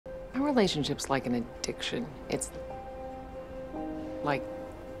relationship's like an addiction. It's like...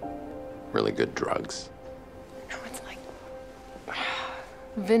 Really good drugs. No, it's like...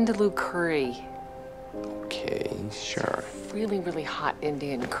 Vindaloo curry. Okay, sure. Really, really hot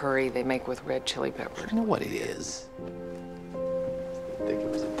Indian curry they make with red chili peppers. I know what it is. I think it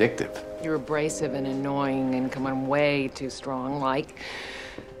was addictive. You're abrasive and annoying and come on way too strong, like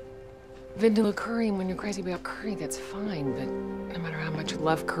Vindaloo curry. And when you're crazy about curry, that's fine, but no matter how much you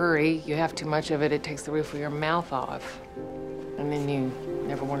love curry, you have too much of it, it takes the roof of your mouth off. And then you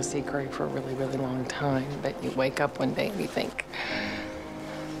never want to see curry for a really, really long time, but you wake up one day and you think,